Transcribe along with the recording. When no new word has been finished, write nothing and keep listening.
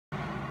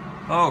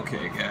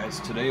Okay guys,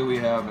 today we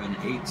have an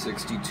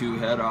 862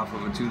 head off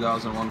of a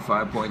 2001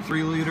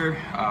 5.3 liter.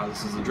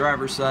 This is the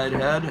driver's side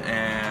head,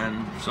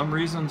 and for some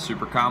reason,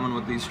 super common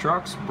with these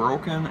trucks,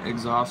 broken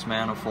exhaust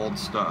manifold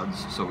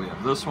studs. So we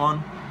have this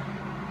one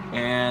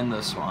and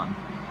this one.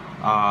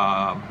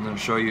 I'm going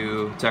to show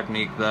you a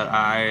technique that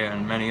I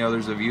and many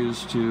others have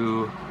used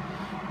to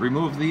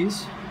remove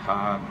these.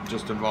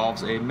 Just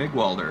involves a MIG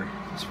welder.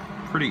 It's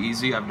pretty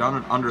easy. I've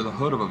done it under the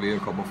hood of a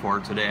vehicle before.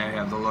 Today I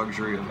have the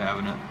luxury of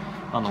having it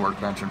on the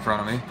workbench in front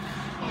of me.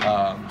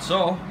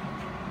 So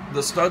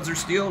the studs are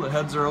steel, the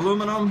heads are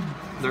aluminum,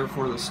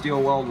 therefore the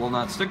steel weld will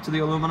not stick to the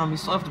aluminum. You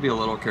still have to be a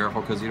little careful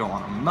because you don't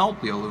want to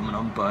melt the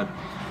aluminum, but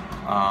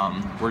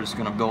we're just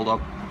going to build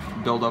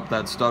up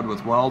that stud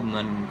with weld and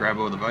then grab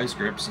it with the vice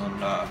grips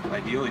and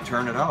ideally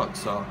turn it out.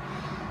 So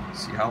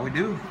see how we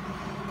do.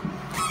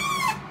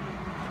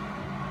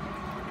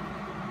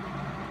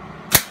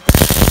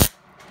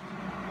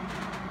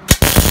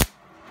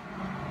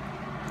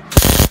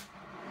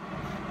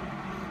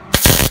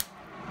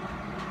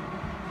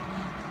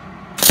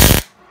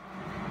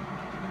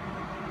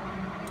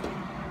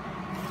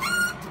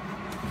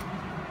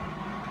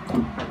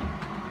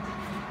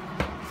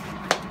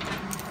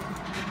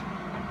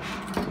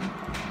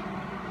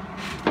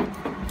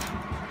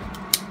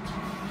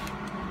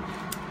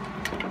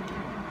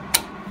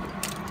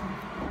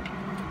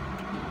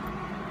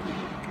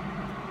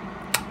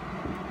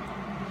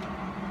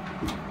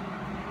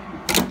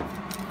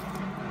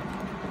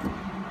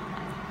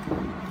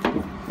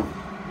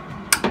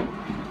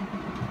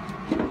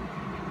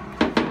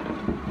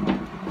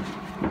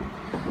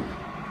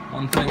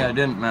 One thing I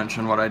didn't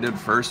mention, what I did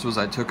first was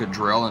I took a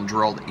drill and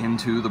drilled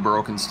into the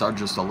broken stud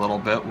just a little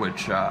bit,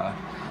 which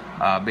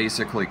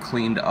basically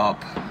cleaned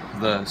up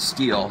the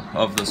steel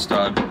of the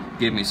stud,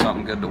 gave me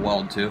something good to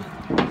weld to.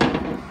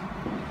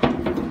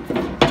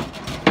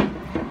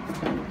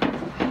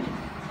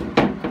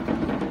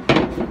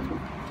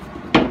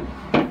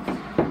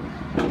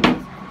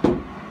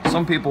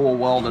 Some people will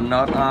weld a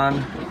nut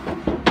on,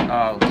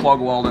 plug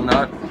weld a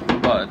nut,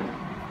 but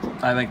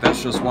I think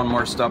that's just one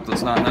more step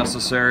that's not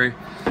necessary,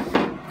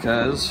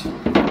 because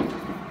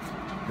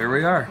here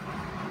we are.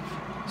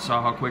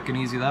 Saw how quick and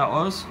easy that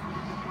was.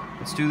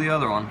 Let's do the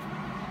other one.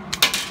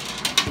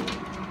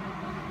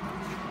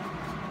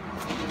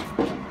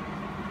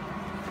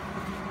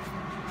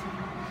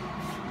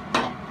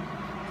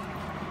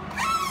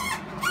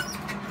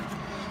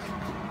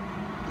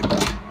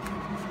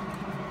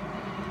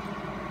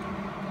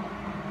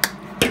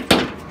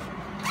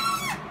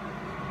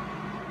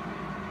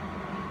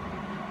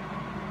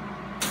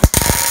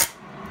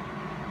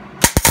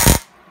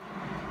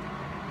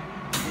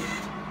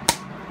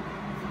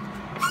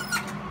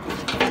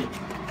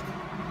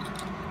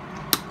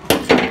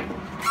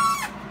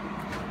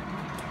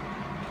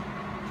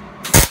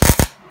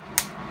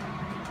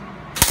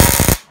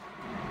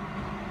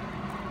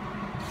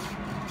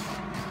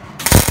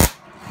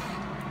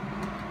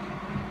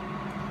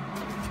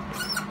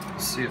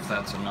 See if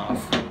that's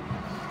enough.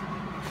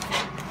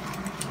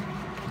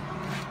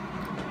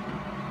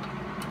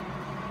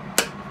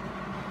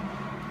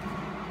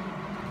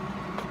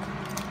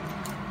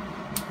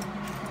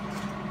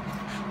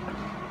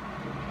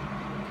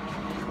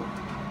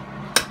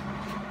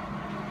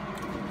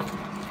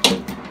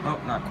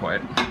 Oh, not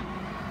quite.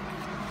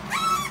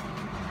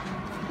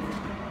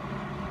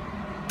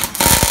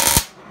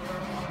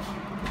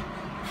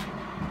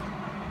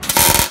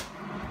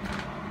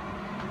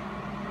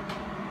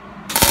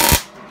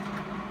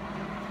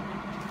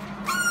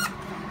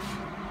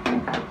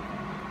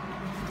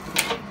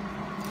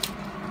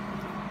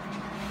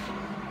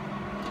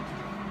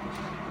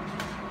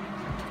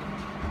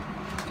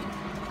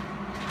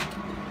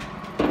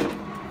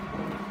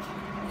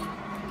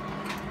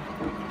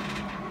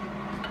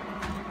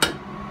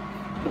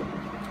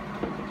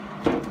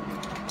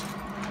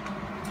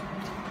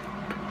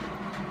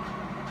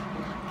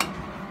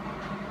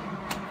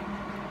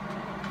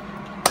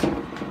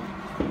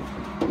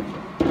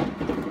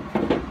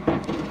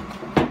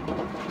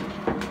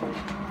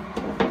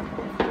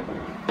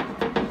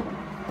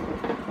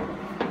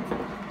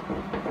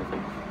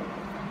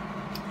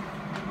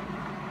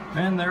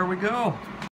 And there we go.